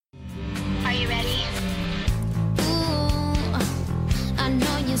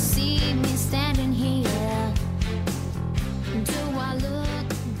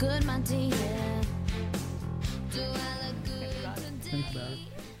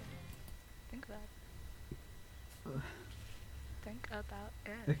Think about it. Think about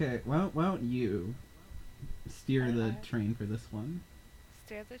it. Okay, why don't you steer the train for this one?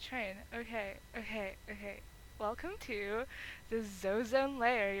 Steer the train. Okay. Welcome to the Zozone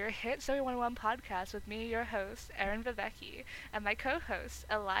Layer, your hit Zoe 101 podcast with me, your host, Erin Vivecki, and my co-host,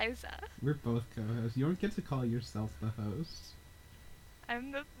 Eliza. We're both co-hosts. You don't get to call yourself the host.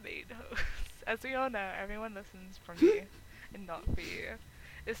 I'm the main host. As we all know, everyone listens for me and not for you.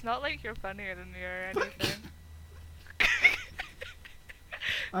 It's not like you're funnier than me or anything.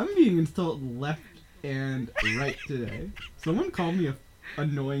 I'm being insulted left and right today. Someone called me a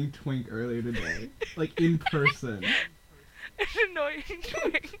annoying twink earlier today. Like, in person. An annoying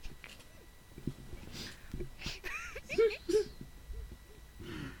twink.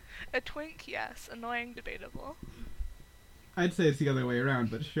 A twink, yes. Annoying, debatable. I'd say it's the other way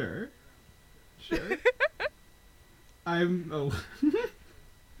around, but sure. Sure.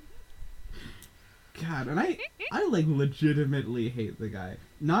 God, and I like legitimately hate the guy.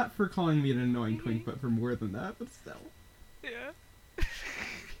 Not for calling me an annoying twink, but for more than that, but still. Yeah.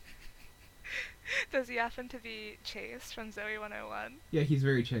 Does he happen to be Chase from Zoe 101? Yeah, he's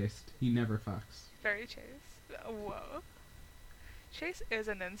very chaste. He never fucks. Very Chase. Whoa. Chase is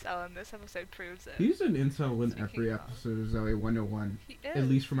an incel, and this episode proves it. He's an incel in Speaking every episode of Zoe 101. He is. At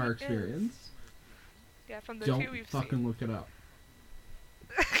least from our He experience. is. Yeah, from the Don't two we've fucking seen. look it up.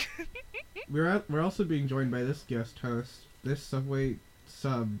 We're also being joined by this guest host. This Subway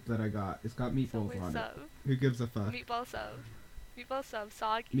sub that I got. It's got meatballs Subway on sub. it. Who gives a fuck? Meatball sub. Meatball sub.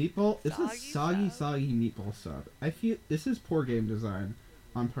 Soggy. Meatball? It's a Soggy soggy meatball sub. I feel this is poor game design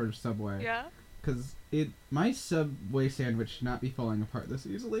on part of Subway. Yeah? Because my Subway sandwich should not be falling apart this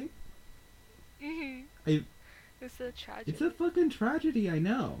easily. Mm-hmm. It's a tragedy. It's a fucking tragedy, I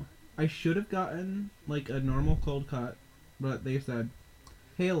know. I should have gotten, like, a normal cold cut, but they said,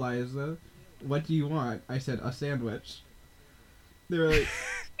 "Hey, Eliza, what do you want?" I said, "A sandwich." They were like,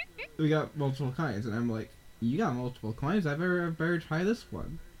 "We got multiple kinds," and I'm like, "You got multiple kinds? I better try this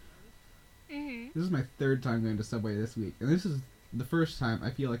one." Mm-hmm. This is my third time going to Subway this week, and this is the first time I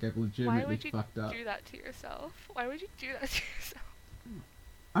feel like I've legitimately fucked up. Why would you do that to yourself? Why would you do that to yourself?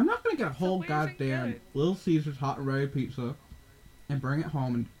 I'm not gonna get a whole Subway isn't goddamn good. Little Caesars hot and ready pizza and bring it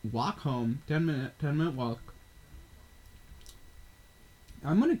home and walk home, 10 minute walk.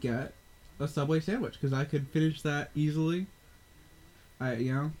 I'm gonna get a Subway sandwich because I could finish that easily.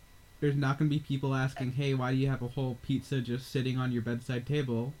 There's not gonna be people asking, "Hey, why do you have a whole pizza just sitting on your bedside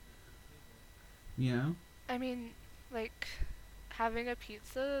table?" You know? I mean, like, having a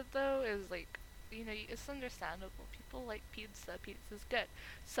pizza, though, is, like, it's understandable. People like pizza. Pizza's good.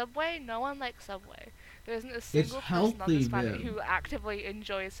 Subway, no one likes Subway. There isn't a single person on healthy, this planet Viv. who actively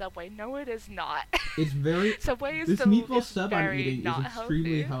enjoys Subway. No, it is not. It's very... Subway is This the meatball sub I'm very eating not is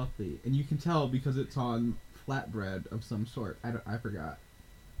extremely healthy. healthy. And you can tell because it's on flatbread of some sort. I forgot.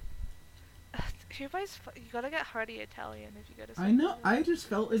 You gotta get hearty Italian if you go to Subway. I know. I just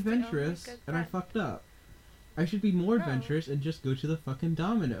felt It's the only adventurous, good and I bread. fucked up. I should be more No. adventurous and just go to the fucking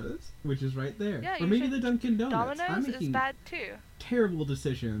Domino's, which is right there. Yeah, or you maybe should. the Dunkin' Donuts. I'm Domino's is making bad too. terrible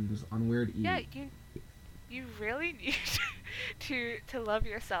decisions on where to eat. Yeah, you really need to love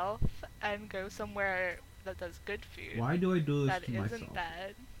yourself and go somewhere that does good food. Why do I do this that to isn't myself?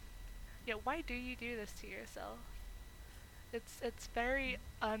 bad. Yeah, why do you do this to yourself? It's very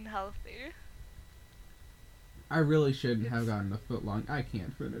unhealthy. I really shouldn't have It's- gotten a foot long. I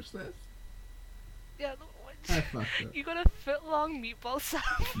can't finish this. Yeah, I fucked up. you got a foot long meatball sub.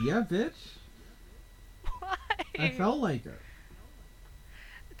 Yeah, bitch. Why? I felt like it.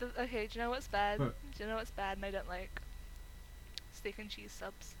 Okay, do you know what's bad? What? Do you know what's bad and I don't like? Steak and cheese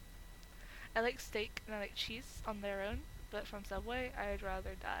subs. I like steak and I like cheese on their own, but from Subway, I'd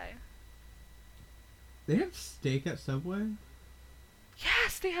rather die. They have steak at Subway?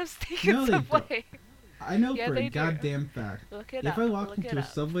 Yes, they have steak No, at they don't. Subway. I know Yeah, for they a do. goddamn fact. Look it If up. I walked look into it a up.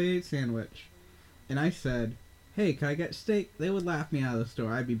 Subway sandwich and I said, "Hey, can I get steak?" they would laugh me out of the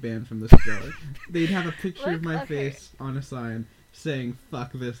store. I'd be banned from the store. They'd have a picture of Look, my okay. face on a sign saying,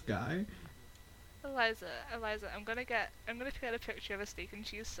 "Fuck this guy." Eliza, I'm gonna get a picture of a steak and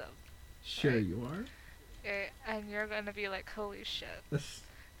cheese sub. Sure Right. you are. Okay, and you're gonna be like, holy shit. That's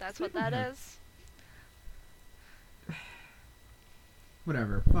That's Steak what that and is.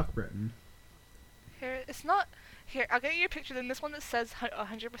 whatever. Fuck Britain. Here, it's not. Here, I'll get you a picture. Then this one that says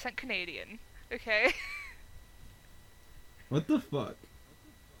 100% Canadian. Okay. What the fuck?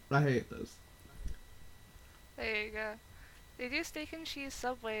 I hate this. There you go. They do steak and cheese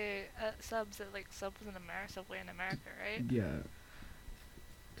Subway subs at like Subway in America, right? Yeah.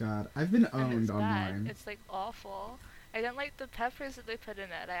 God, I've been And it's owned bad. online. It's like awful. I don't like the peppers that they put in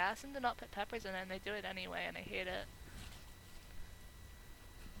it. I asked them to not put peppers in it, and they do it anyway, and I hate it.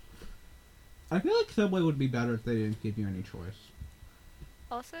 I feel like Subway would be better if they didn't give you any choice.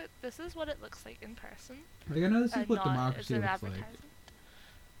 Also, this is what it looks like in person. Like, I know this is and what not democracy as an looks like. advertisement.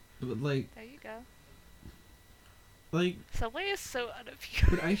 But, like... There you go. Like... Subway is so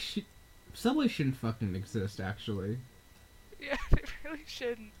unappealing. But I should... Subway shouldn't fucking exist, actually. Yeah, it really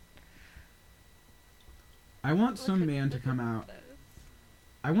shouldn't. I want Look some at- man to look come at out... this.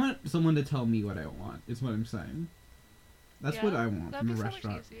 I want someone to tell me what I want, is what I'm saying. That's what Yeah, I want that'd from a be so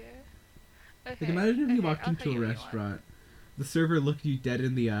restaurant. much easier. Okay. Like, imagine if you okay, walked I'll into tell a you what you want. restaurant, the server looked you dead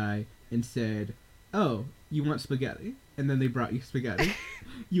in the eye and said, "Oh, you want spaghetti?" And then they brought you spaghetti.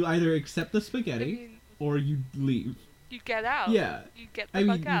 You either accept the I spaghetti mean, or you leave. you get out. Yeah. You get the I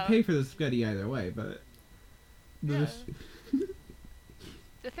fuck mean, you out. pay for the spaghetti either way, but... Yeah. This-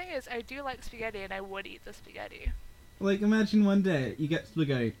 The thing is, I do like spaghetti, and I would eat the spaghetti. Like, imagine one day you get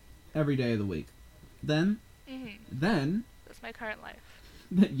spaghetti every day of the week. Then, That's my current life.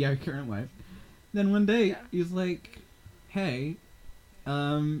 yeah, current life. Then one day, Yeah. he's like, "Hey,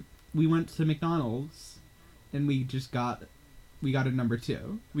 we went to McDonald's, and we got a number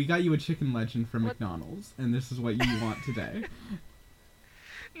 2. We got you a chicken legend from What? McDonald's, and this is what you want today."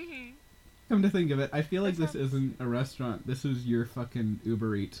 Mhm. Come to think of it, I feel like That this isn't a restaurant. This is your fucking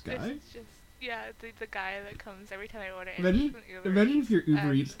Uber Eats guy. This is just the guy that comes every time I order Imagine, anything from Uber imagine Eats, if your Uber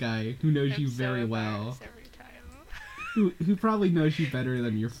and Eats guy, who knows I'm you so very well, embarrassed every time. who probably knows you better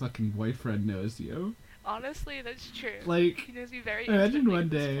than your fucking boyfriend knows you. Honestly, that's true. Like, He knows me very imagine intimately one at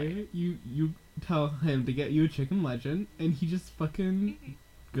this day point. you tell him to get you a chicken legend, and he just fucking Mhm.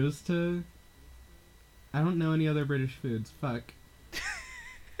 goes to... I don't know any other British foods. Fuck.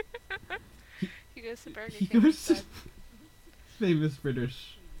 He goes to Burger He King goes to instead. famous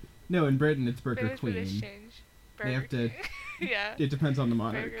British... No, in Britain it's Burger Famous British Queen. change. They have Burger to- King. Yeah. It depends on the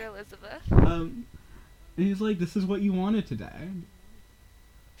monarch. Burger Elizabeth. And he's like, "This is what you wanted today.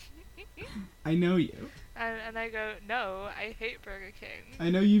 I know you. And I go, no, I hate Burger King. I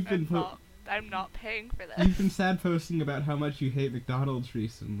know you've been I'm not paying for this. You've been sad posting about how much you hate McDonald's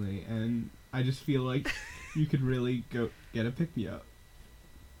recently, and I just feel like you could really go get a pick-me-up."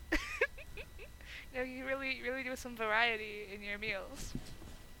 No, you really do some variety in your meals.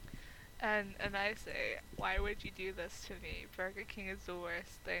 And I say, why would you do this to me? Burger King is the worst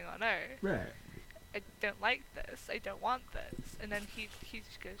thing on earth. Right. I don't like this. I don't want this. And then he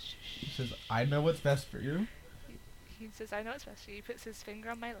just goes, shh. He says, "I know what's best for you." He says, I know what's best for you. He puts his finger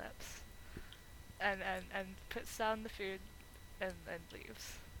on my lips. And puts down the food and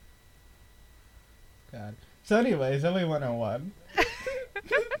leaves. God. So anyway, Zoe 101.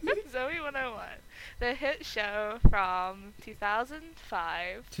 Zoe 101. The hit show from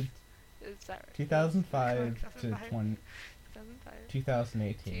 2005. To Is that right? 2005 to 2005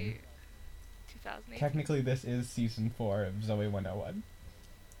 2018. to 2008. Technically, this is season 4 of Zoe 101.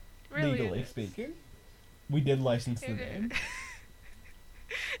 Really Legally it is. speaking. We did license the It name. is.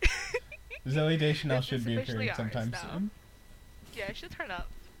 Zoe Deschanel It's should be officially appearing ours sometime now. soon. Yeah, she'll turn up.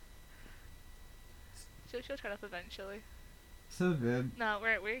 She'll turn up eventually. So Viv, No,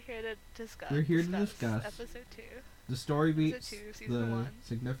 we're here to discuss. We're here to discuss episode 2. the story Episode beats, 2, season the 1.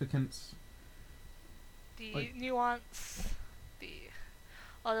 significance. The Like- nuance,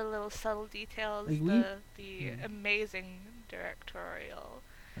 all the little subtle details, Like, the yeah. amazing directorial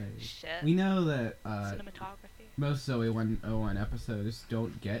shit, We know that cinematography. most Zoe 101 episodes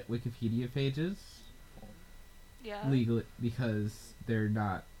don't get Wikipedia pages Yeah. legally because they're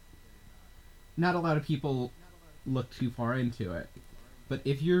not a lot of people look too far into it. But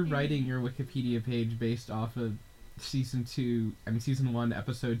if you're writing your Wikipedia page based off of season 1,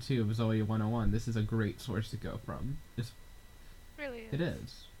 episode 2 of Zoe 101, this is a great source to go from. Really is. It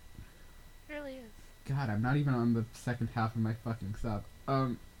is. Really is. God, I'm not even on the second half of my fucking sub.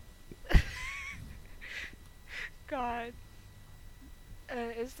 God.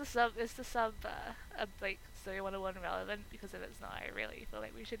 Is the sub like Zoe 101 relevant? Because if it's not, I really feel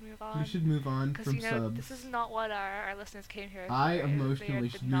like we should move on. We should move on Because from you know subs. this is not what our listeners came here for. I They emotionally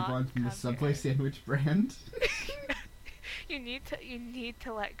did should move not on from the come Subway here. sandwich brand. You need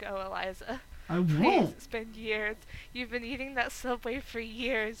to let go, Eliza. I Please, won't. it's been years. You've been eating that Subway for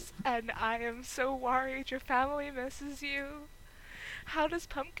years, and I am so worried your family misses you. How does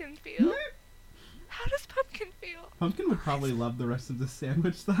Pumpkin feel? How does Pumpkin feel? Pumpkin would probably love the rest of the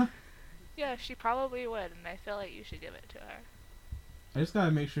sandwich though. Yeah, she probably would, and I feel like you should give it to her. I just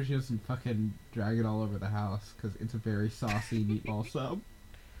gotta make sure she doesn't fucking drag it all over the house, because it's a very saucy meatball sub.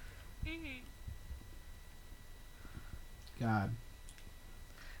 Mhm. God.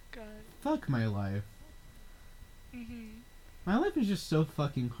 God. Fuck my life. Mhm. My life is just so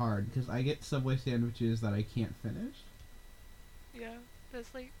fucking hard because I get Subway sandwiches that I can't finish. Yeah.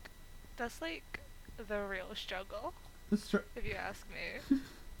 That's like, that's like the real struggle, if you ask me.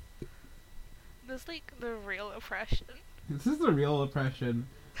 That's like the real oppression. This is the real oppression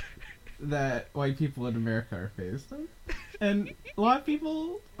that white people in America are faced with. And a lot of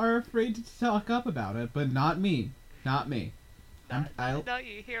people are afraid to talk up about it, but not me. Not me. Not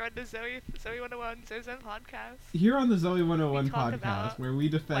you. Here on the Zoe 101 Zozone podcast, Here on the Zoe we 101 talk podcast, about where we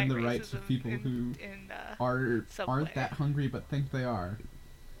defend white the rights of racism people who in aren't Subway. that hungry but think they are.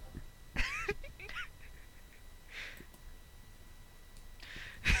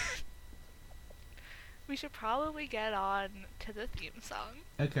 We should probably get on to the theme song,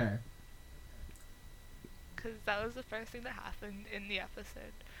 Okay. because that was the first thing that happened in the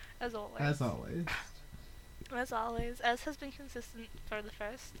episode, as always. As always. As always, as has been consistent for the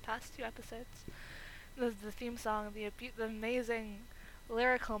past two episodes, the theme song, the amazing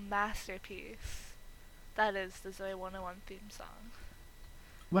lyrical masterpiece that is the Zoe 101 theme song.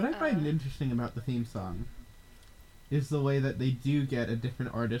 What I find interesting about the theme song is the way that they do get a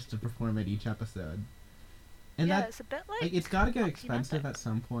different artist to perform it each episode. And yeah, that, it's a bit like it's gotta get Happy expensive Muppet. at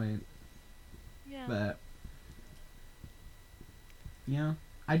some point, Yeah. but yeah,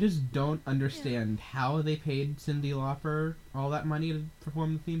 I just don't understand how they paid Cyndi Lauper all that money to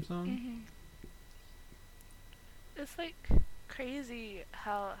perform the theme song. Mhm. It's like crazy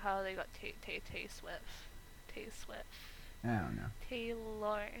how they got Tay Swift. I don't know.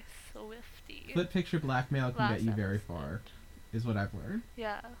 Taylor Swifty. Split picture blackmail can Last get you very episode. far, is what I've learned.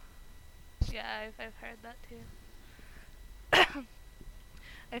 Yeah. Yeah, I've heard that too.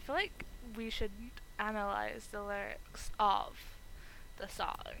 I feel like we should analyze the lyrics of the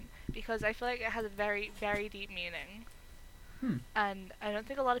song, because I feel like it has a very, very deep meaning. And I don't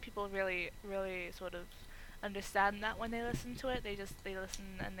think a lot of people really sort of understand that when they listen to it. They listen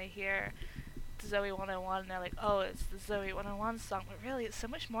and they hear Zoe 101 and they're like, oh, it's the Zoe 101 song, but really it's so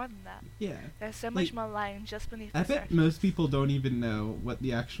much more than that. Yeah. There's so much more lying just beneath I the bet surface. most people don't even know what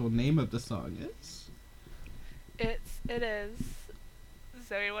the actual name of the song is. It is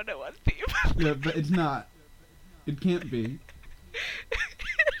Zoe 101 theme. Yeah, but it's not. It can't be.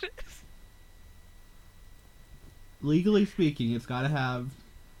 It is. Legally speaking, it's gotta have...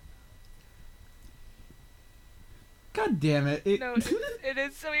 God damn it. No, it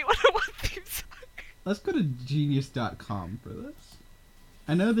is Zoe 101 theme song. Let's go to genius.com for this.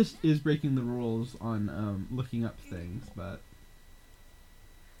 I know this is breaking the rules on looking up things, but...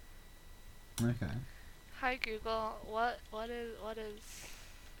 Okay. Hi Google, what is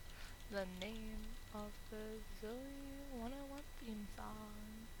the name of the Zoe 101 theme song?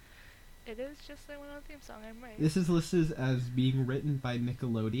 It is just the 101 theme song, I'm right. This is listed as being written by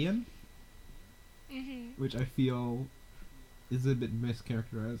Nickelodeon, which I feel is a bit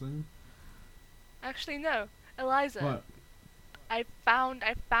mischaracterizing. Actually, no. Eliza. What? I found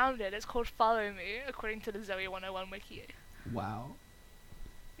it. It's called Follow Me, according to the Zoe 101 wiki. Wow.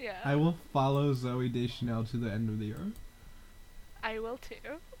 Yeah. I will follow Zoe Deschanel to the end of the earth. I will too.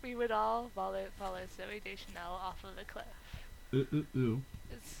 We would all follow Zoe Deschanel off of the cliff. Ooh.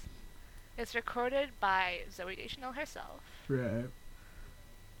 It's recorded by Zoe Deschanel herself. Right.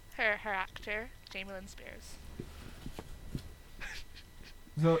 Her actor, Jamie Lynn Spears.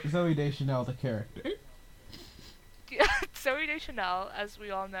 Zoe Deschanel, the character. Yeah, Zoe Deschanel, as we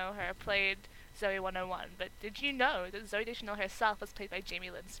all know her, played Zoe 101. But did you know that Zoe Deschanel herself was played by Jamie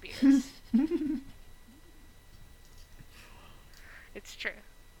Lynn Spears? It's true.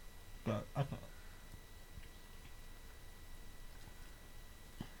 But I thought.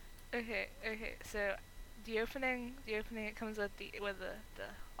 Okay. So the opening it comes with the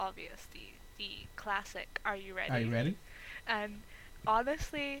obvious, the classic "Are you ready?" Are you ready? And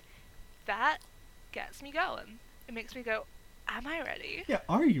honestly, that gets me going. It makes me go, am I ready? Yeah,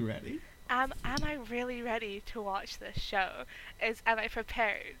 are you ready? Am I really ready to watch this show? Am I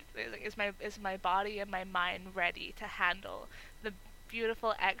prepared? Is my body and my mind ready to handle the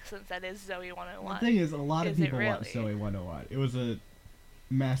beautiful excellence that is Zoe 101? The thing is, a lot of Is it people watch really? Zoe 101. It was a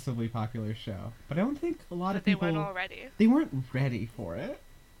massively popular show, but I don't think a lot of They people. weren't all ready. They weren't ready for it.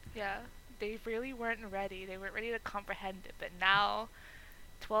 Yeah, they really weren't ready. They weren't ready to comprehend it. But now,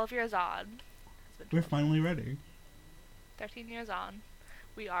 12 years on, We're finally ready. 13 years on,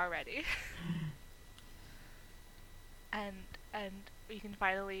 we are ready. and we can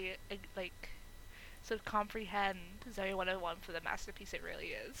finally sort of comprehend Zoe 101 for the masterpiece it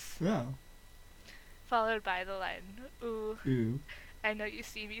really is. Yeah. Followed by the line, ooh, Ooh. I know you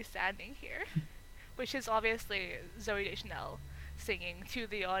see me standing here. Which is obviously Zoe Deschanel singing to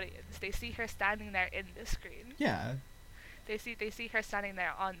the audience. They see her standing there in the screen. Yeah. They see her standing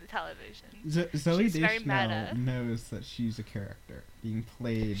there on the television. Zoe She's very Deschanel meta. knows that she's a character being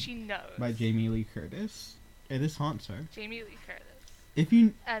played She knows. by Jamie Lee Curtis. This haunts her. Jamie Lee Curtis. If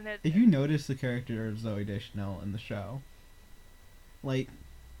you And if you notice the character of Zoe Deschanel in the show, like,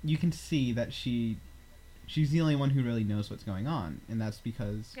 you can see that she's the only one who really knows what's going on, and that's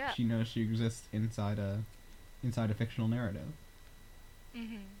because she knows she exists inside a fictional narrative.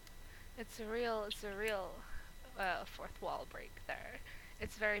 It's a real fourth wall break there.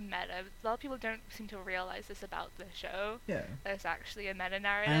 It's very meta. A lot of people don't seem to realize this about the show. Yeah. There's actually a meta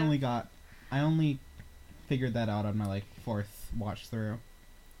narrative. I only figured that out on my like fourth watch through.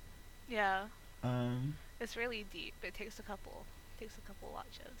 Yeah. It's really deep. It takes a couple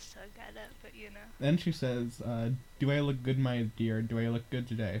watches to get it, but you know. Then she says, "Do I look good, my dear? Do I look good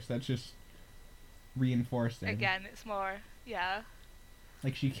today?" So that's just reinforcing. Again, it's more, yeah.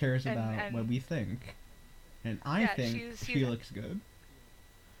 Like, she cares about what we think, and I think she looks good.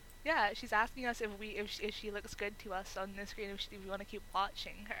 Yeah, she's asking us if she looks good to us on the screen, if we want to keep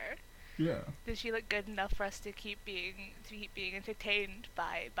watching her. Yeah. Does she look good enough for us to keep being entertained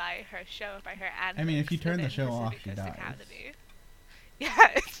by her show, by her antics? I mean, if you turn the show off, she dies. Academy.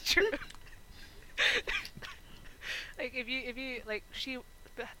 Yeah, it's true. Like, if you like,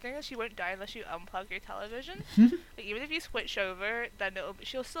 the thing is, she won't die unless you unplug your television. Like, even if you switch over, then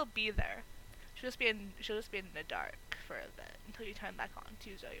she'll still be there. She'll just be in the dark for a bit until you turn back on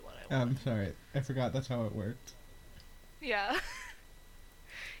to Zoe 101. I'm sorry, I forgot that's how it worked. Yeah.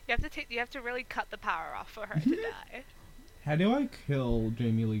 You have to really cut the power off for her to die. How do I kill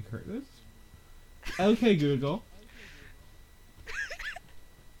Jamie Lee Curtis? Okay, Google.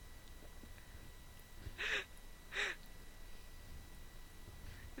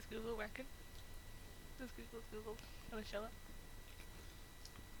 Is Google working? Does Google want to show up?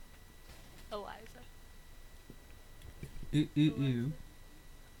 Eliza. Ew.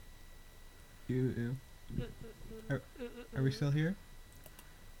 Are we still here?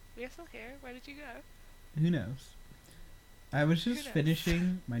 We are still here. Where did you go? Who knows? I was just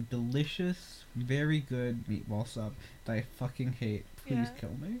finishing my delicious, very good meatball sub that I fucking hate. Please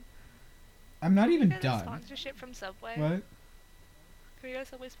kill me. I'm not even done. A sponsorship from Subway. What? Can we get a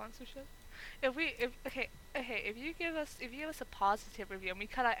Subway sponsorship? If you give us a positive review and we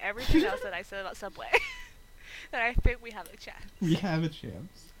cut out everything else that I said about Subway, then I think we have a chance. We have a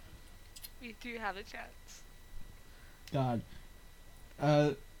chance. We do have a chance. God.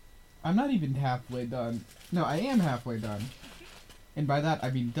 I'm not even halfway done. No, I am halfway done. And by that,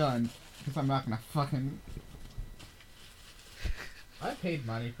 I mean done, because I'm not gonna fucking... I paid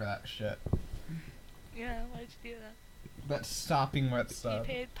money for that shit. Yeah, why'd you do that? That stopping wet sub.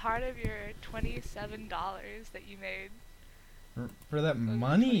 You paid part of your $27 that you made. For that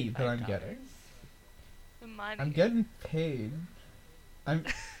money that I'm getting. The money. I'm getting paid.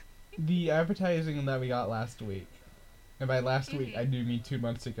 The advertising that we got last week, and by last week I do mean 2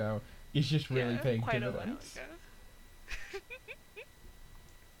 months ago, is just really paying dividends.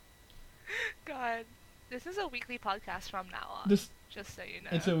 God, this is a weekly podcast from now on. Just so you know.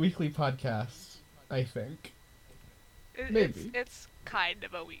 It's a weekly podcast, I think. Maybe. It's kind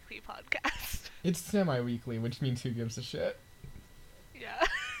of a weekly podcast. It's semi-weekly, which means who gives a shit. Yeah.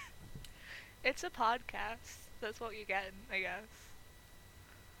 It's a podcast. That's what you're getting, I guess.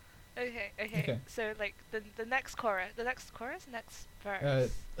 Okay. So, like, the next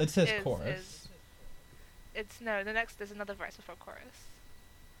verse. It says chorus. There's another verse before chorus.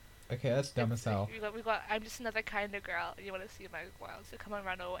 Okay, that's dumb as hell. We got, I'm just another kind of girl, and you want to see my world, so come and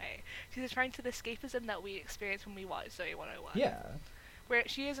run away. She's referring to the escapism that we experience when we watch Zoe 101. Yeah. Where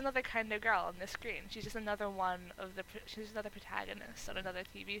she is another kind of girl on the screen. She's just another she's another protagonist on another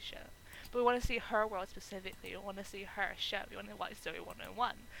TV show. But we want to see her world specifically. We want to see her show. We want to watch Zoe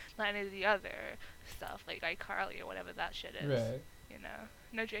 101. Not any of the other stuff, like iCarly or whatever that shit is. Right. You know?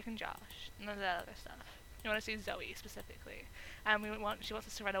 No Drake and Josh. None of that other stuff. We want to see Zoe specifically. And she wants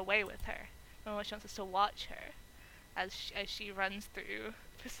us to run away with her. And she wants us to watch her as she runs through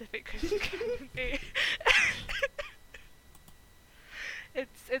Pacific Coast Academy.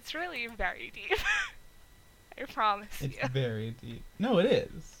 It's really very deep. I promise you. It's very deep. No, it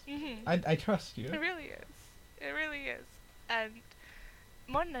is. Mm-hmm. I trust you. It really is. It really is. And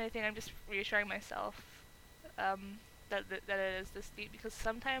more than anything, I'm just reassuring myself that it is this deep, because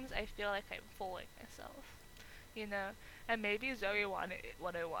sometimes I feel like I'm fooling myself, you know. And maybe Zoe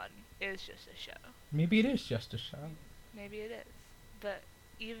 101 is just a show. Maybe it is just a show. Maybe it is. But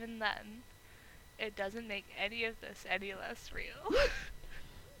even then, it doesn't make any of this any less real.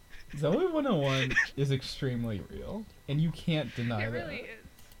 Zoe 101 is extremely real, and you can't deny It that. really is.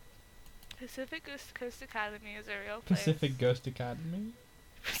 Pacific Coast Academy is a real place. Pacific Ghost Academy?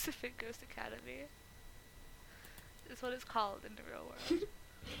 Pacific Coast Academy is what it's called in the real world.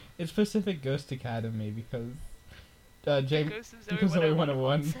 It's Pacific Ghost Academy because The Ghost of Zoe because Zoe 101 101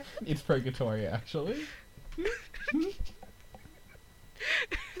 wants it. it's purgatory actually. This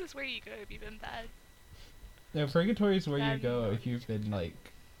is where you go if you've been bad. No, purgatory is where you Bad go and if you've been like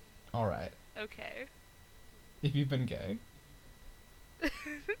alright. Okay. If you've been gay.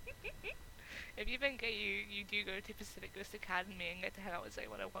 If you've been gay, you do go to Pacific Coast Academy and get to hang out with Zoe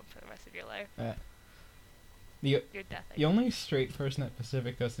 101 for the rest of your life. The Your death. the only straight person at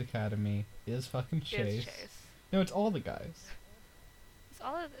Pacific Coast Academy is fucking Chase. Is Chase. No, it's all the guys. It's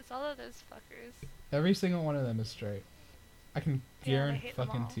all of those fuckers. Every single one of them is straight. I can Yeah, I guarantee hate them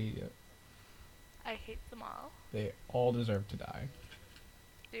fucking all. see it. I hate them all. They all deserve to die.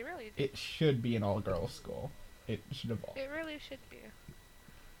 They really do. It should be an all-girls school. It should evolve. It really should be.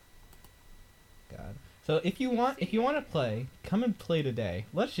 God. So if you want to play, come and play today.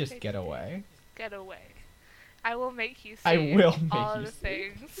 Let's just Play get today. away. Get away. I will make you see I will make all you the see.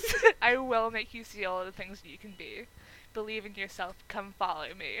 things. I will make you see all the things you can be. Believe in yourself. Come follow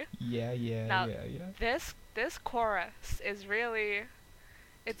me. Yeah. Now, Yeah. This chorus is really,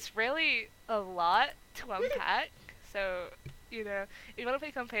 it's really a lot to unpack. So, you know, if you want to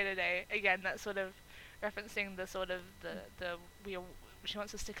play Come Play Today, again, that's sort of referencing the sort of the she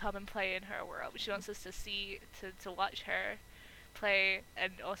wants us to come and play in her world. She wants us to see, to watch her play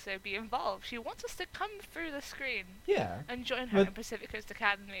and also be involved. She wants us to come through the screen Yeah. and join her But- in Pacific Coast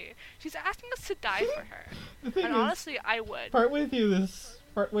Academy. She's asking us to die for her. The thing And is, honestly, I would. partway through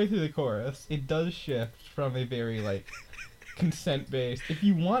the chorus, it does shift from a very like consent-based. If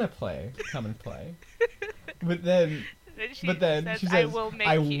you want to play, come and play. But then She she says, I will make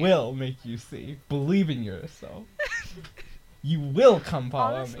you. will make you see. Believe in yourself. You will come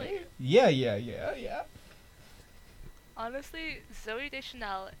follow Honestly. me. Yeah. Honestly, Zoe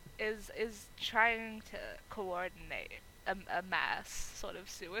Deschanel is trying to coordinate a mass sort of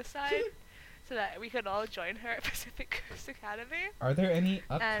suicide so that we could all join her at Pacific Coast Academy. Are there any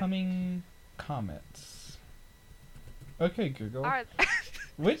upcoming comments? Okay, Google. Are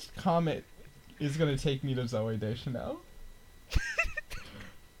Which comet is gonna take me to Zoe Deschanel?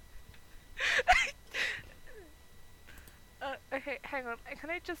 Okay, hang on. Can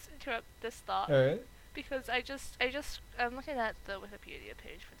I just interrupt this thought? Alright. Because I'm looking at the Wikipedia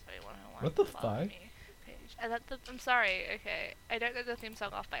page for Zoe 101. What the Follow fuck? Me page. And I'm sorry, okay. I don't know the theme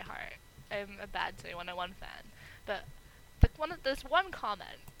song off by heart. I'm a bad Zoe 101 fan. But there's one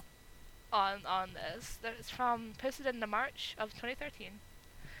comment on this that is posted in the March of 2013.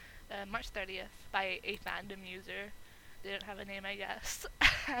 March 30th by a fandom user. They don't have a name, I guess.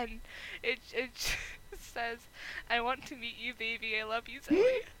 And it just says, "I want to meet you, baby. I love you,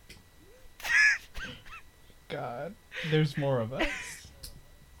 Zoe." God. There's more of us.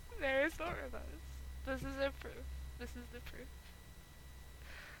 There is more of us. This is the proof. This is the proof.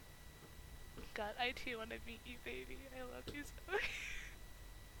 God, I too want to meet you, baby. I love you, Zoe.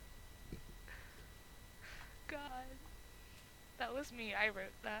 God. That was me. I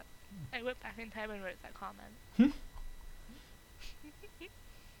wrote that. I went back in time and wrote that comment.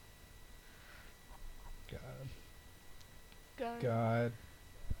 God. God.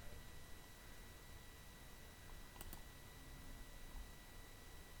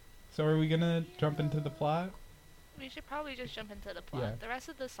 So are we gonna jump into the plot? We should probably just jump into the plot. Yeah. The rest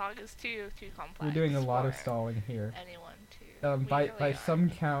of the song is too complex. We're doing a lot of for stalling here. anyone to. We By really are. some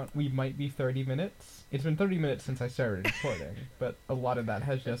count, we might be 30 minutes. It's been 30 minutes since I started recording, but a lot of that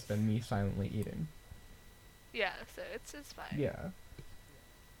has just been me silently eating. Yeah, so it's fine. Yeah.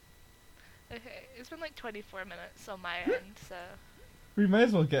 Okay, it's been like 24 minutes on my end, so We might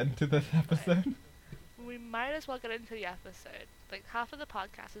as well get into this episode. we might as well get into the episode. Like half of the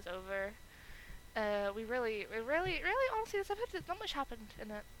podcast is over. We really honestly, this episode, not much happened in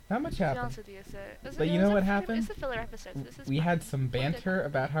it. Not much To be happened. honest with you, so But you know what happened? It's a filler episode. So this is We fine. had some We're good. banter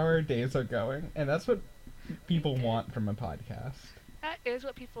about how our days are going, and that's what people did. want from a podcast. That is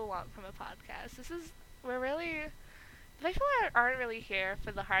what people want from a podcast. We're really. The people aren't really here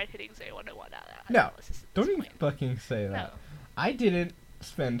for the hard hitting Zoe 101 No, analysis at Don't this even point. fucking say No. that. I didn't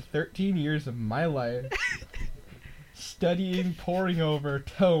spend 13 years of my life studying, poring over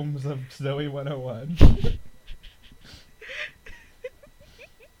tomes of Zoe 101.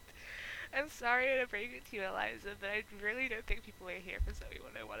 I'm sorry to break it to you, Eliza, but I really don't think people are here for Zoe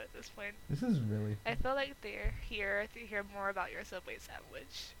 101 at this point. This is really... I feel like they're here to hear more about your Subway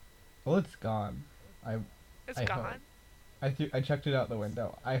sandwich. Well, it's gone. It's I gone. hope. I chucked it out the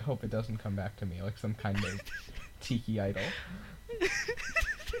window. I hope it doesn't come back to me like some kind of tiki idol.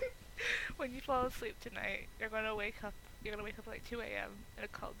 When you fall asleep tonight, you're gonna wake up. You're gonna wake up at like 2 a.m. in a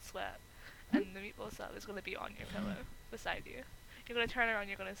cold sweat, and the meatball sub is gonna be on your pillow beside you. You're gonna turn around,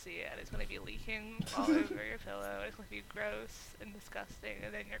 you're gonna see it, and it's gonna be leaking all over your pillow. It's gonna be gross and disgusting,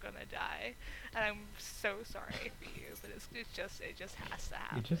 and then you're gonna die. And I'm so sorry for you, but it just has to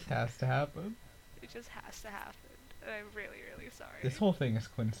happen. It just has to happen. It just has to happen. And I'm really, really sorry. This whole thing is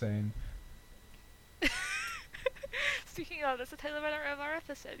Quinsane. Speaking of, that's the title of our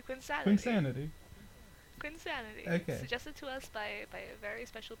episode, Quinsanity. Quinsanity. Quinsanity. Okay. Suggested to us by a very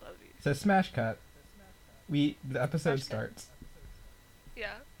special Bobby. So smash cut. The episode Smash cut. starts.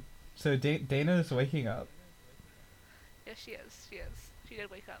 Yeah. So Dana is waking up. Yes, she is. She is. She did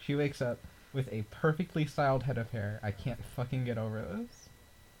wake up. She wakes up with a perfectly styled head of hair. I can't fucking get over this.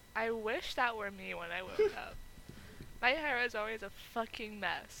 I wish that were me when I woke up. My hair is always a fucking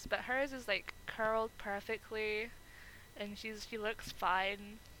mess, but hers is like curled perfectly, and she looks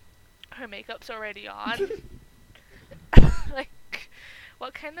fine. Her makeup's already on. Like,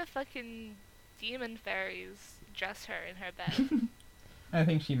 what kind of fucking demon fairies dress her in her bed? I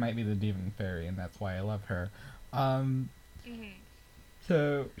think she might be the demon fairy, and that's why I love her. Mhm.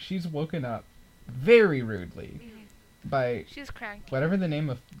 So she's woken up very rudely Mhm. by She's cranky. whatever the name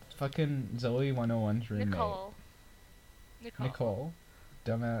of fucking Zoe 101's roommate. Nicole.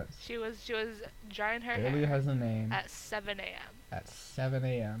 Dumbass. She was drying her Barely hair has a name. at 7 a.m. At 7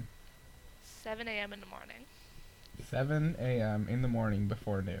 a.m. 7 a.m. in the morning. 7 a.m. in the morning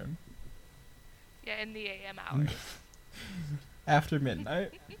before noon. Yeah, in the a.m. hours. After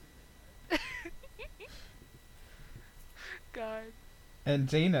midnight. God. And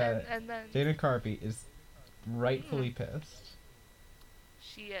Dana, And then Dana Carvey is rightfully pissed.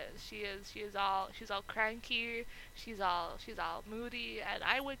 she's all cranky. She's all moody, and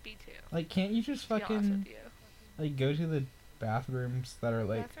I would be too. Like, can't you just To be honest fucking with you. like go to the bathrooms that are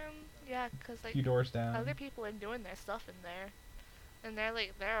like Bathroom, yeah, 'cause a like few doors down? other people are doing their stuff in there, and they're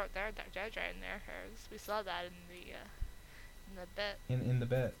like they're drying their hairs. We saw that in the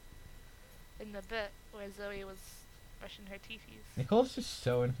bit In the bit. where Zoe was brushing her teethies. Nicole's just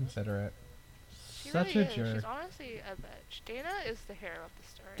so inconsiderate. She Such really a is. jerk. She's honestly a bitch. Dana is the hero of the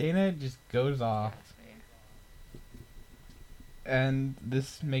story. Dana just goes if you off, ask me. and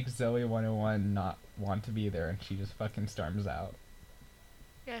this makes Zoe 101 not want to be there, and she just fucking storms out.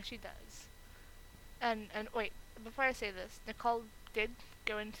 Yeah, she does. And wait, before I say this, Nicole did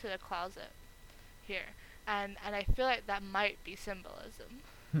go into the closet here, and I feel like that might be symbolism.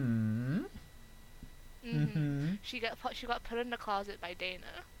 She got put in the closet by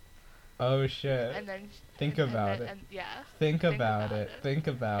Dana, Oh shit. and then Think and, about and, it. And, yeah. Think about it. Think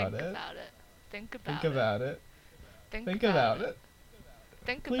about Think it. about it. Think Think about about it. Think Think about about it.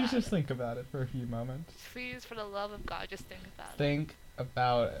 Think Please about just it. think about it for a few moments. Please, for the love of God, just think about it. Think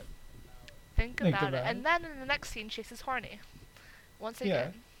about it. Think think about it. about And it. then in the next scene, Chase is horny. Once Yeah.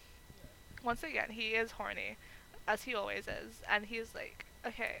 again. Once again, he is horny, as he always is, and he's like,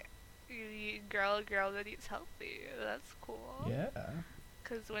 okay, you girl that eats healthy. That's cool. Yeah.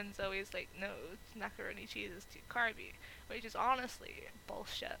 Because when Zoe's like, no, macaroni cheese is too carby, which is honestly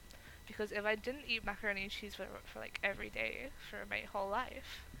bullshit. Because if I didn't eat macaroni and cheese for like every day for my whole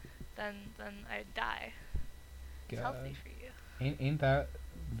life, then I'd die. It's God. healthy for you. Ain't that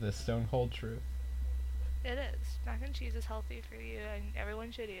the stone cold truth? It is. Mac and cheese is healthy for you, and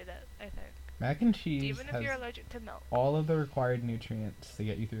everyone should eat it, I think. Mac and cheese Even if has you're allergic to milk. all of the required nutrients to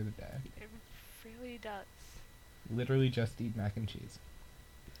get you through the day. It really does. Literally just eat mac and cheese.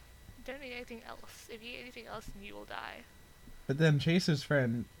 Don't eat anything else. If you eat anything else, then you will die. But then Chase's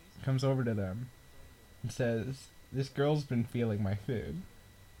friend comes over to them and says, "This girl's been feeling my food."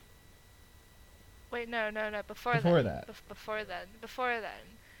 Wait, no. Before that. Before then,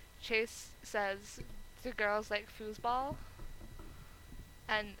 Chase says the girls like foosball.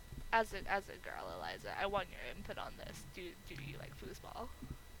 And as a girl, Eliza, I want your input on this. Do you like foosball?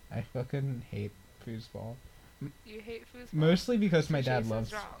 I fucking hate foosball. You hate foosball? Mostly because my So dad Chase is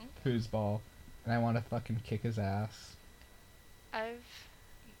loves wrong. foosball, and I want to fucking kick his ass. I've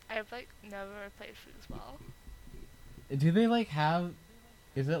like never played foosball. Do they like have?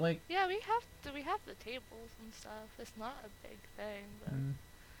 Is it like? Yeah, we have the tables and stuff. It's not a big thing,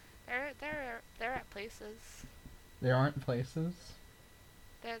 but they're at places. There aren't places.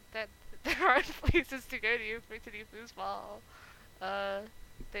 There aren't places to go to do foosball.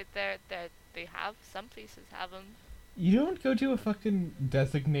 They have some places have them. You don't go to a fucking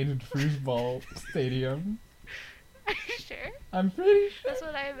designated foosball stadium. Are you sure? I'm pretty sure. That's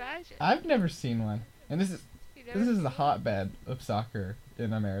what I imagine. I've never seen one, and this is You this is the hotbed of soccer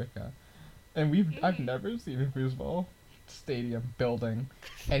in America, and I've Mhm. never seen a foosball stadium building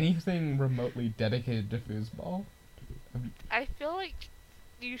anything remotely dedicated to foosball. I feel like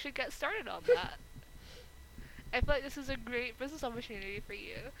you should get started on that. I feel like this is a great business opportunity for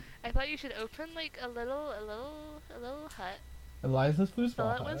you. I thought you should open like a little hut. Eliza's Fill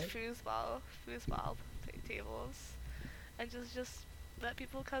foosball it with hut. foosball tables, and just let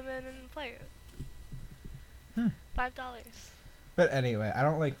people come in and play it. Hmm. $5. But anyway, I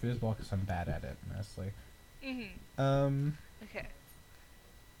don't like foosball because I'm bad at it, mostly. Mhm. Um, Okay.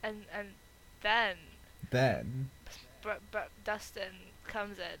 And then then Dustin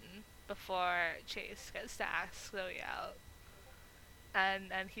comes in before Chase gets to ask Zoe out,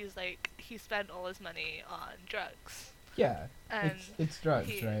 and he's like he spent all his money on drugs, yeah, and it's drugs,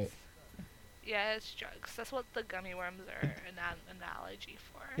 he's right? yeah, it's drugs. That's what the gummy worms are an analogy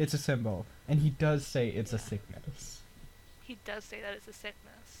for. It's a symbol, and he does say it's a Yeah. sickness. He does say that it's a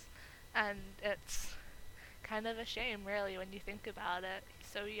sickness, and it's kind of a shame, really, when you think about it. He's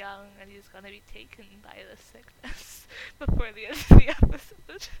so young, and he's gonna be taken by this sickness before the end of the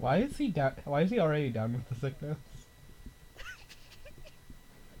episode. Why is he down? Why is he already down with the sickness?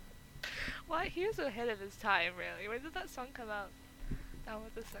 Why? He was ahead of his time, really. When did that song come out? Down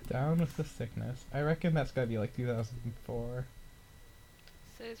with the sickness. Down with the sickness. I reckon that's gotta be like 2004.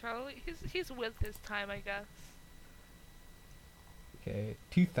 So he's probably he's with his time, I guess. Okay,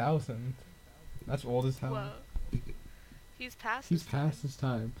 2000. That's old as hell. Whoa. He's past He's his time. past his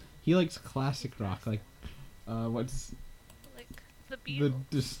time. He likes classic rock, like, what's Like the Beatles.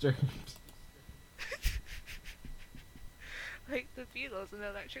 the Disturbed? Like the Beatles and the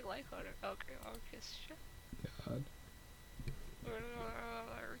Electric Light Orchestra. God.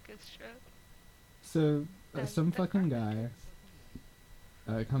 Orchestra. So And some the fucking Carpenters.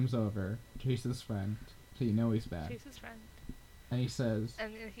 guy Mm-hmm. comes over, chases friend, so you know he's bad, She's his friend. and he says,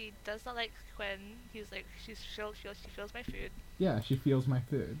 And he does not like Quinn. He's like, she feels my food. "Yeah, she feels my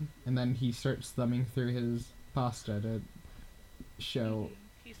food," and then he starts thumbing through his pasta to show.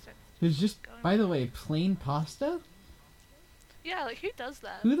 He starts There's just, going by the for it. way, plain pasta. Yeah, like who does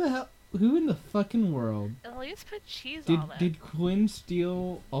that? Who the hell? Who in the fucking world At least put cheese did on it. did Quinn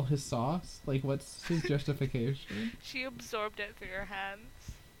steal all his sauce? Like, what's his justification? She absorbed it through her hands.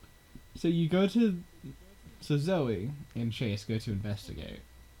 So so Zoe and Chase go to investigate,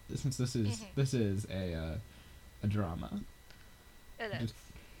 since this is a drama, It Just- is.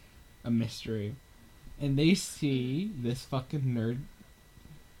 a mystery, and they see this fucking nerd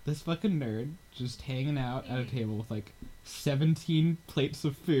just hanging out at a table with like 17 plates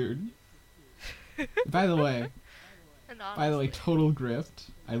of food. By the way, And honestly. total grift.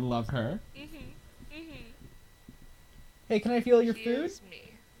 I love her. Mhm. Hey, can I feel your She food? is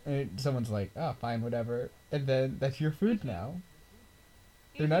me. And someone's like, oh, fine, whatever. And then that's your food now.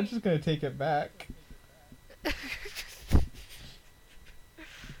 They're not just gonna take it back.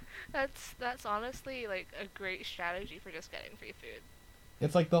 That's honestly like a great strategy for just getting free food.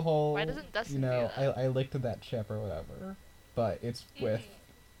 It's like the whole, Why doesn't Dustin do that? I licked that chip or whatever. But it's with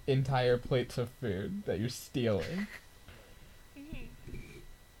Mhm. entire plates of food that you're stealing. Mhm.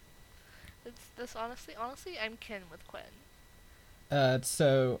 It's this honestly, I'm kin with Quinn.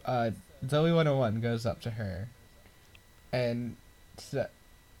 So Zoe 101 goes up to her. And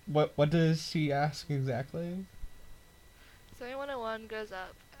what does she ask exactly? So 101 goes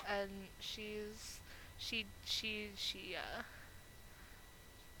up and she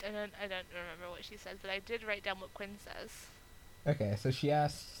I don't remember what she says, but I did write down what Quinn says. Okay, so she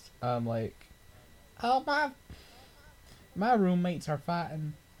asks, like, oh, my roommates are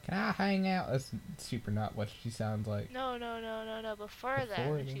fighting. Can I hang out? That's super not what she sounds like. No. Before Before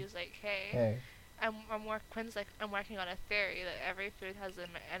then, then. she was like, "Hey, Hey, Quinn's like, I'm working on a theory that every food has an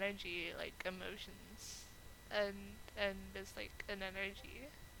energy, like emotions, and there's like an energy,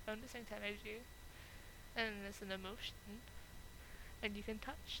 distinct energy, and there's an emotion, and you can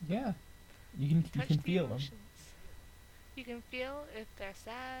touch them. yeah, you Touch can the feel them. emotions. You can feel if they're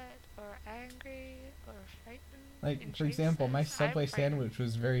sad or angry or frightened. Like, And for Chase example, my says, "I'm Subway frightened." sandwich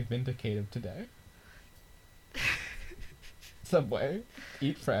was very vindicative today. Subway,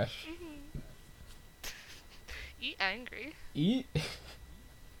 eat fresh. Mhm. Eat angry. Eat,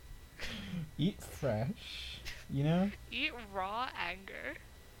 eat fresh. You know? Eat raw anger.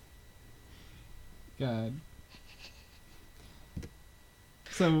 God.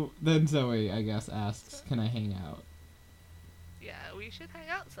 So then Zoe, I guess, asks, "Can I hang out?" Yeah, we should hang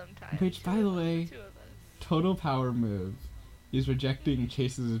out sometime. Which, by the way, two of us. total power move. He's rejecting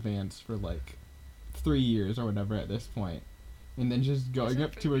Chase's advance for like 3 years or whatever at this point, and then just going Is it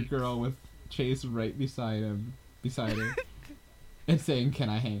up 3 to a weeks? girl with Chase right beside him beside her and saying, "Can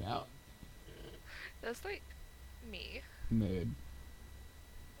I hang out?" That's like me. Mood.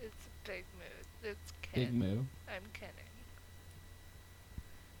 It's a big mood. It's Big kin. moo. I'm kinning.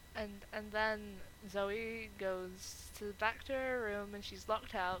 And then Zoe goes back to her room and she's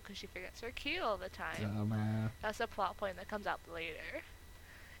locked out because she forgets her key all the time. Dumbass. That's a plot point that comes out later.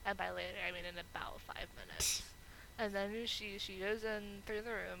 And by later, I mean in about 5 minutes. And then she goes in through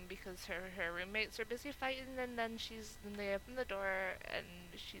the room because her roommates are busy fighting, and then they open the door and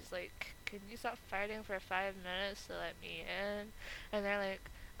she's like, "Can you stop fighting for 5 minutes to let me in?" And they're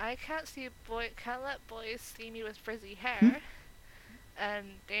like, "Can't let boys see me with frizzy hair." And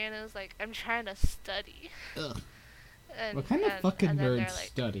Dana's like, "I'm trying to study." Ugh. And What kind of fucking and then nerd they're like,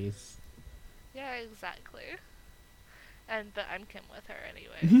 studies? "Yeah, exactly." But I'm Kim with her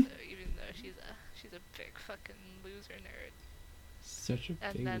anyway, Mhm. so even though she's a big fucking loser nerd. Such a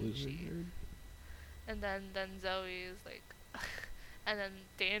And big then loser nerd. And then Zoe is like, and then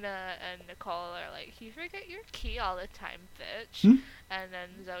Dana and Nicole are like, "You forget your key all the time, bitch." Hmm? And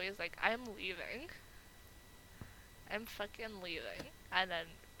then Zoe's like, "I'm leaving. I'm fucking leaving." And then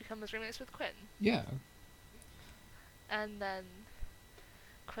becomes roommates with Quinn. Yeah. And then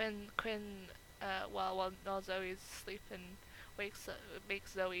Quinn, while Zoe's sleeping,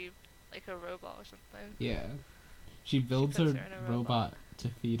 makes Zoe like a robot or something. Yeah. She builds puts her her in a robot to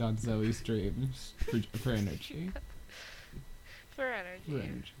feed on Zoe's dreams for energy. For energy. For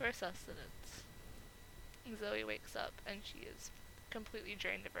energy. For sustenance. Zoe wakes up and she is completely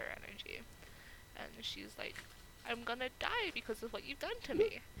drained of her energy. And she's like, "I'm gonna die because of what you've done to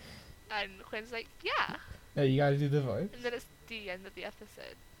me." And Quinn's like, "Yeah." Hey, you gotta do the voice. And then it's the end of the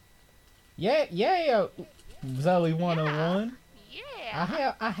episode. Yeah, Zoe 101.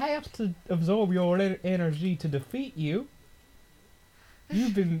 Yeah. I have to absorb your energy to defeat you.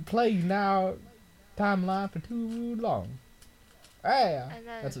 You've been playing our timeline for too long. Yeah. And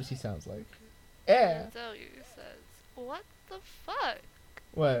then, That's what she sounds like. and Yeah. then Zoe says, "What the fuck?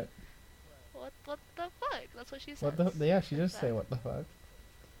 What? What the fuck?" That's what she says. What the? Yeah, she does Like say that. what the fuck.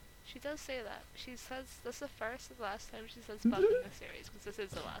 She does say that. She says that's the first and last time she says fuck in the series, because this is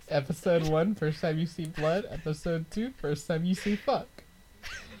the last Episode 1, first time you see blood. Episode 2, first time you see fuck.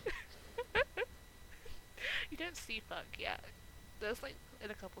 You don't see fuck yet. There's like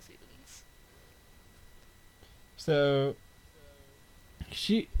in a couple seasons. So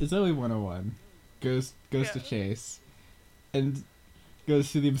Zoe 101 goes Yeah. to Chase and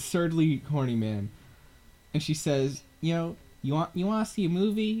goes to the absurdly horny man, and she says, "You want to see a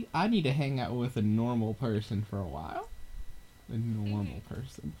movie? I need to hang out with a normal person for a while." A normal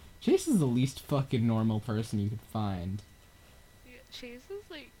person. Chase is the least fucking normal person you could find. Yeah, Chase is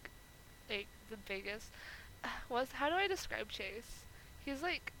like the biggest. How do I describe Chase? He's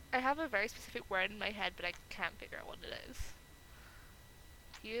like, I have a very specific word in my head, but I can't figure out what it is.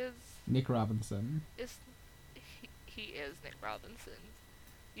 He is Nick Robinson. he is Nick Robinson.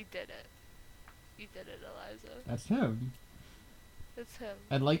 You did it. You did it, Eliza. That's him. It's him.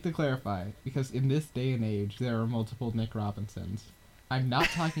 I'd like to clarify, because in this day and age, there are multiple Nick Robinsons. I'm not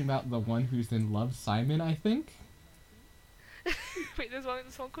talking about the one who's in Love, Simon, I think. Wait, there's one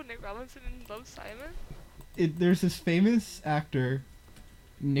called Nick Robinson in Love, Simon? There's this famous actor,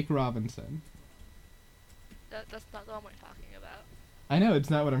 Nick Robinson. That's not the one we're talking about. I know, it's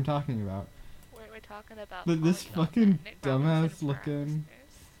not what I'm talking about. We're talking about. But this Polygon fucking Man, Nick Robinson dumbass for our looking... listeners.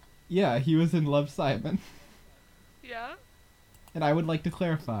 Yeah, he was in Love, Simon. Yeah? And I would like to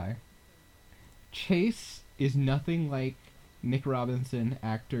clarify. Chase is nothing like Nick Robinson,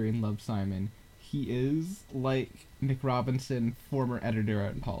 actor in Love, Simon. He is like Nick Robinson, former editor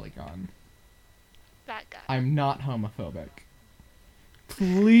at Polygon. That guy. I'm not homophobic.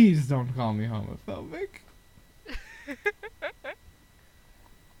 Please don't call me homophobic.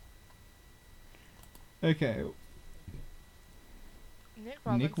 Okay. Nick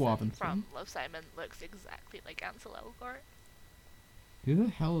Robinson Robinson. from Love, Simon looks exactly like Ansel Elgort. Who the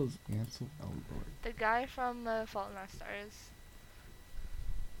hell is Ansel Elgort? The guy from Fault in Our Stars.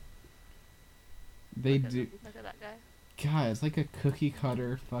 They Look at- do. Look at that guy. God, it's like a cookie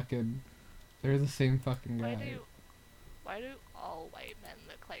cutter fucking. They're the same fucking guy. Why do all white men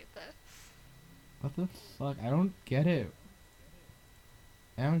look like this? What the fuck? I don't get it.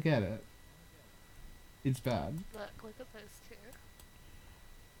 I don't get it. It's bad. Look at those two.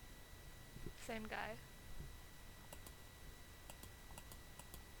 Same guy.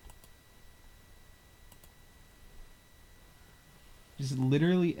 Just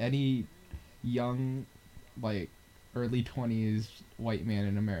literally any young, like, early 20s white man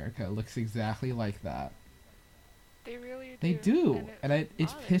in America looks exactly like that. They really do. They do, and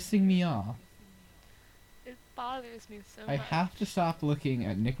it's bothers pissing me off. It bothers me so I much. have to stop looking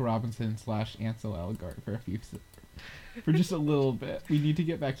at Nick Robinson / Ansel Elgort for just a little bit. We need to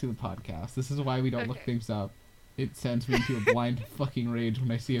get back to the podcast. This is why we don't look Okay. things up. It sends me into a blind fucking rage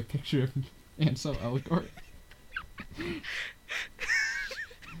when I see a picture of Ansel Elgort.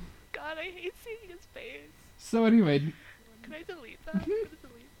 God, I hate seeing his face. So anyway, Can I delete that? I'm gonna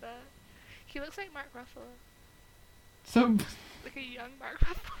delete that. He looks like Mark Ruffalo. so Like a young Mark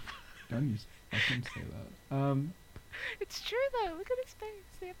Ruffalo. don't you fucking say that. It's true though. Look at his face.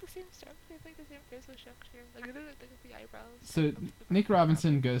 They have the same structure. They have like the same facial structure. Look at it. Look at the eyebrows. So Look at the Nick Mark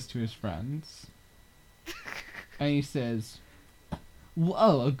Robinson goes to his friends, and he says,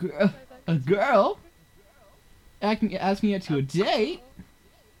 "Whoa, a girl asking out to a date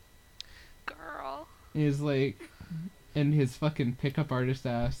Girl. is like," and his fucking pickup artist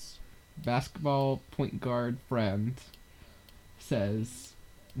ass basketball point guard friend says,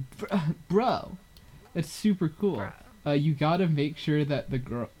 "Bro, that's super cool. Bro. You gotta make sure that the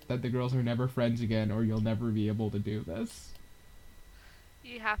girls are never friends again, or you'll never be able to do this.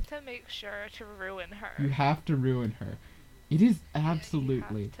 You have to make sure to ruin her. You have to ruin her. It is Yeah, you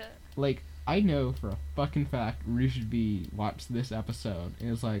absolutely have to. like, I know for a fucking fact Rush B watched this episode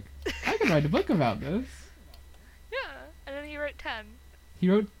and is like, I could write a book about this. Yeah. And then he wrote 10. He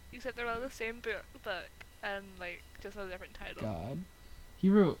wrote Except they're all the same book, and like just with a different title. God.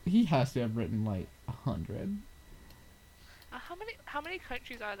 He has to have written like 100. How many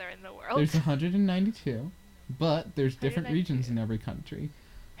countries are there in the world? There's 192, but there's different regions 192. in every country.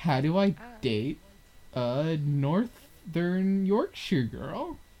 How do I Ah. date a Northern Yorkshire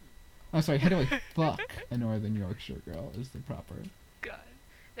girl? I'm sorry, how do I fuck a Northern Yorkshire girl is the proper. Good.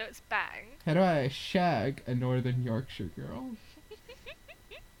 No, it's bang. How do I shag a Northern Yorkshire girl?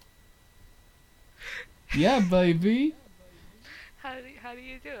 Yeah, baby. How do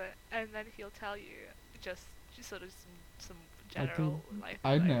you do it? And then he'll tell you just sort of some I general can- life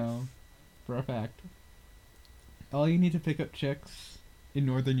I advice. know. For a fact. All you need to pick up chicks in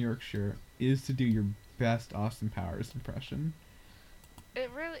Northern Yorkshire is to do your best Austin Powers impression.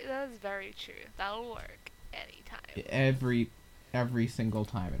 That is very true. That'll work anytime. Every single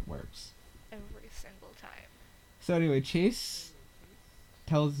time it works. Every single time. So anyway, Chase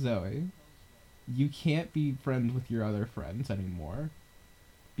tells Zoe, you can't be friends with your other friends anymore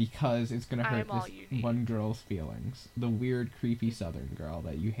because it's gonna hurt I'm all this you need. one girl's feelings. The weird, creepy Southern girl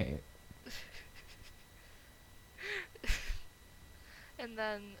that you hate. And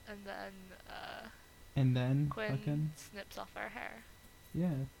then And then Quinn fucking snips off her hair yeah.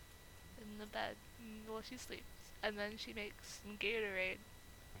 in the bed while she sleeps. And then she makes some Gatorade.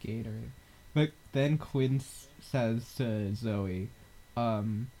 Gatorade. But then Quinn says to Zoe,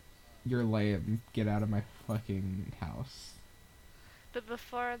 you're lame. Get out of my fucking house. But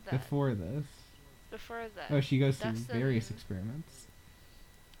before that, Before this. Oh, she goes through Dustin- various experiments.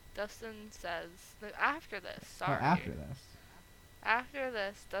 Dustin says, no, after this, Oh, sorry. after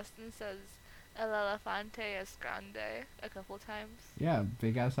this. Dustin says, El elefante es grande a couple times. Yeah,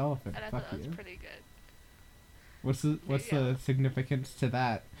 big ass elephant. And I Fuck thought that was you. pretty good. What's Yeah. the significance to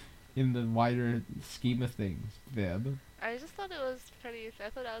that in the wider scheme of things, Vib? I just thought it was I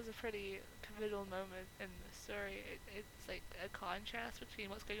thought that was a pretty pivotal moment in the story. It's like a contrast between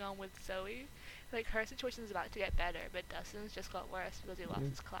what's going on with Zoe. Like, her situation is about to get better, but Dustin's just got worse because he lost Yeah.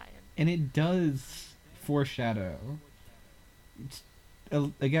 his client. And it does foreshadow.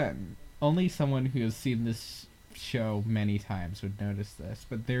 Again, only someone who has seen this show many times would notice this,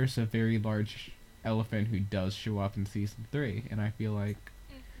 but there's a very large elephant who does show up in season 3, and I feel like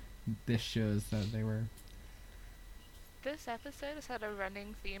this shows that they were. This episode has had a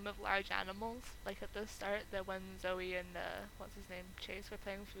running theme of large animals. Like at the start, that when Zoe and what's his name, Chase, were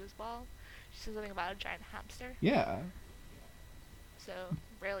playing foosball, she said something about a giant hamster. Yeah, So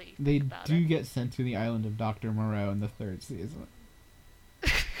really, they think about do it. get sent to the island of Dr. Moreau in the 3rd season.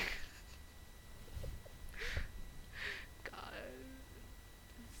 God,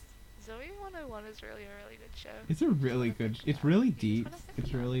 Zoe 101 is really a really good show. It's a really Just wanna good. pick It's it up. really You just deep. wanna pick It's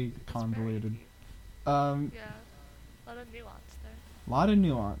it up. really It's very convoluted. deep. Yeah, A lot of nuance there. lot of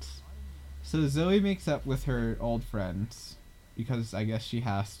nuance. So Zoe makes up with her old friends because I guess she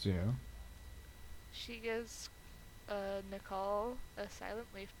has to. She gives Nicole a silent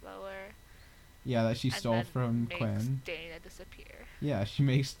leaf blower. Yeah, that she and stole then from makes Quinn. Dana disappear. Yeah,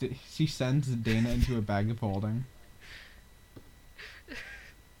 she sends Dana into a bag of holding.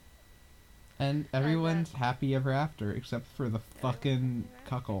 And everyone's happy ever after except for the fucking Everyone's happy ever after.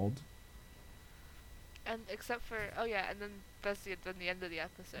 cuckold. And except for then then the end of the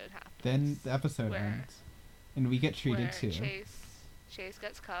episode happens. Then the episode Where- ends. And we get treated where too. Chase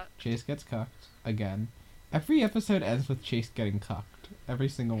gets cut. Chase gets cucked again. Every episode ends with Chase getting cucked. Every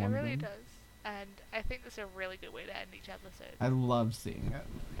single It one of really them. does. And I think it's a really good way to end each episode. I love seeing it.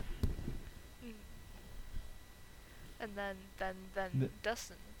 Mm. And then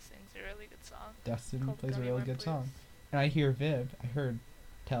Dustin sings a really good song. Dustin Called plays a Gummy really Worm good Blues. song. And I hear Viv. I heard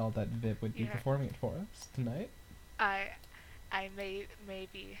tell that Viv would be You heard- performing it for us tonight. I may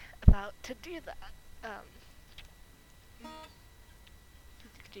be about to do that.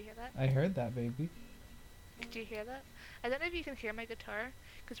 Could you hear that? I heard that, baby. Could you hear that? I don't know if you can hear my guitar,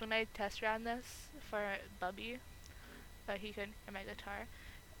 because when I test ran this for Bubby, he couldn't hear my guitar.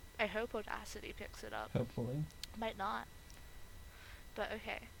 I hope Audacity picks it up. Hopefully. Might not. But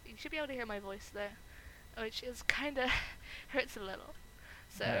okay, you should be able to hear my voice there, which is kinda hurts a little.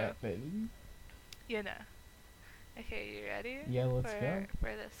 So, Alright, baby. you know. Okay, you ready? Yeah, let's for, go.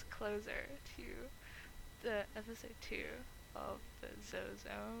 For this closer to the episode 2 of the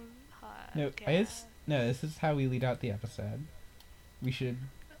Zozone podcast. This is how we lead out the episode. We should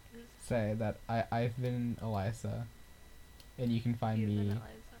say that I've been Eliza, and you can find You've been me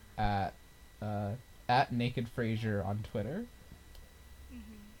Eliza. at Naked Frasier on Twitter.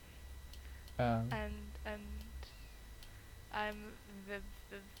 And I'm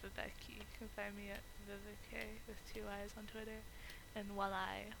Viveki. You can find me at Vivek with 2 eyes on Twitter and 1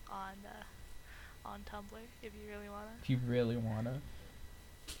 eye on Tumblr if you really wanna. If you really wanna.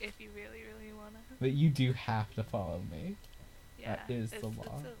 If you really wanna. But you do have to follow me. Yeah, That is the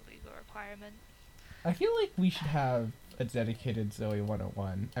law. It's a legal requirement. I feel like we should have a dedicated Zoe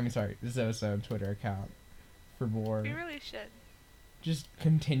 101. Zozone Twitter account for more. We really should. Just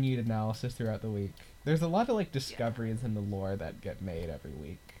continued analysis throughout the week. There's a lot of like discoveries in the lore that get made every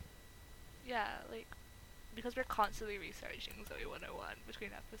week. Yeah, like because we're constantly researching Zoe 101 between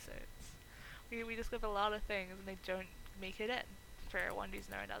episodes. We discover a lot of things and they don't make it in for one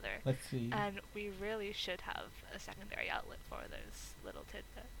reason or another. Let's see. And we really should have a secondary outlet for those little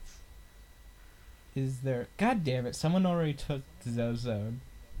tidbits. Is there? God damn it! Someone already took Zozone.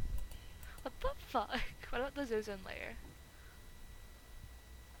 What the fuck? What about the Zozone layer?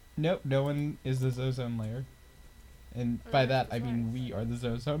 Nope, no one is the Zozone layer. And by that I mean Nice. we are the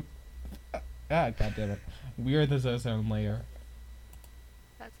Zozone. God damn it! We are the Zozone layer.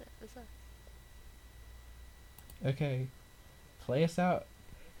 That's it. That's it. Okay, play us out.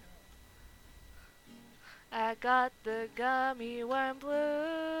 I got the gummy worm blues.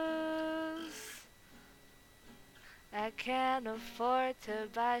 I can't afford to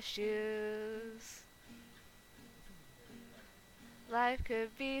buy shoes. Life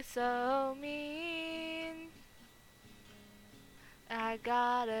could be so mean. I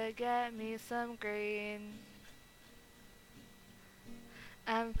gotta get me some green.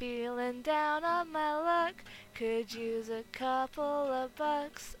 I'm feeling down on my luck. Could use a couple of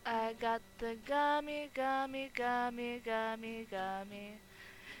bucks. I got the gummy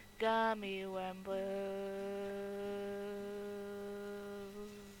worm blues.